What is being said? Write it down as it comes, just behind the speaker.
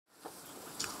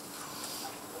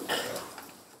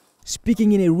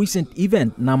Speaking in a recent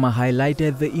event, Namah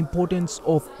highlighted the importance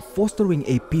of fostering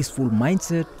a peaceful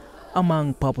mindset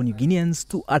among Papua New Guineans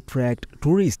to attract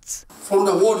tourists. From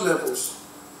the ward levels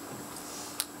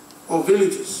of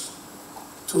villages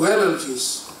to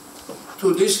LLGs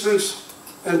to districts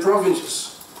and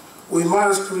provinces, we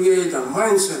must create a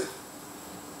mindset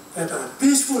that a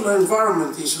peaceful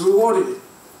environment is rewarding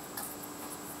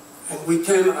and we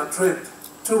can attract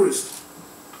tourists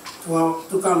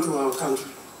to come to our country.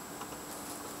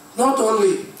 Not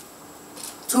only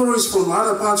tourists from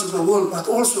other parts of the world, but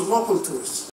also local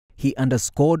tourists. He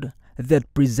underscored that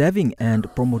preserving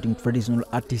and promoting traditional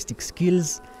artistic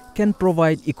skills can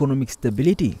provide economic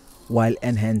stability while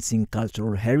enhancing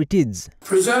cultural heritage.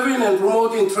 Preserving and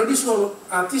promoting traditional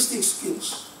artistic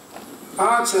skills,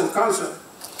 arts and culture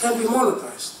can be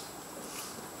monetized.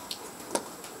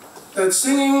 That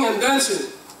singing and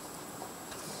dancing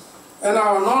and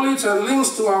our knowledge and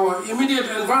links to our immediate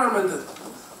environment,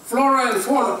 flora and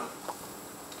fauna,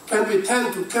 can be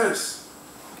turned to cash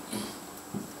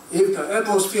if the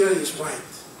atmosphere is right.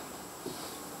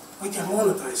 We can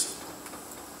monetize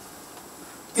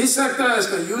it. This sector has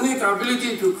the unique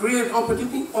ability to create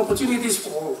opportunities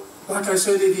for all. Like I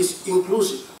said, it is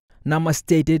inclusive. Namah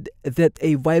stated that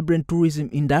a vibrant tourism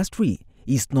industry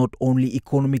is not only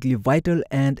economically vital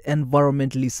and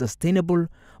environmentally sustainable,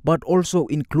 but also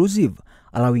inclusive,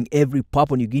 allowing every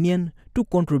Papua New Guinean to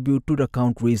contribute to the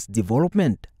country's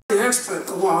development. The expert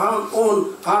of our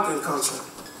own art and culture.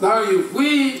 Now, if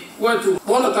we were to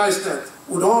monetize that,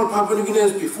 would all Papua New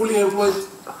Guineans be fully employed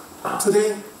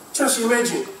today? Just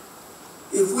imagine,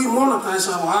 if we monetize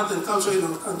our art and culture in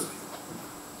our country,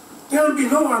 there will be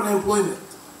no unemployment.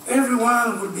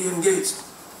 Everyone will be engaged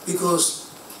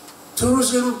because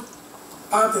tourism,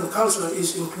 art and culture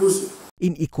is inclusive.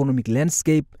 In economic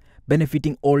landscape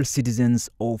benefiting all citizens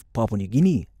of Papua New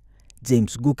Guinea.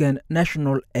 James Guken,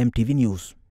 National EMTV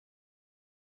News.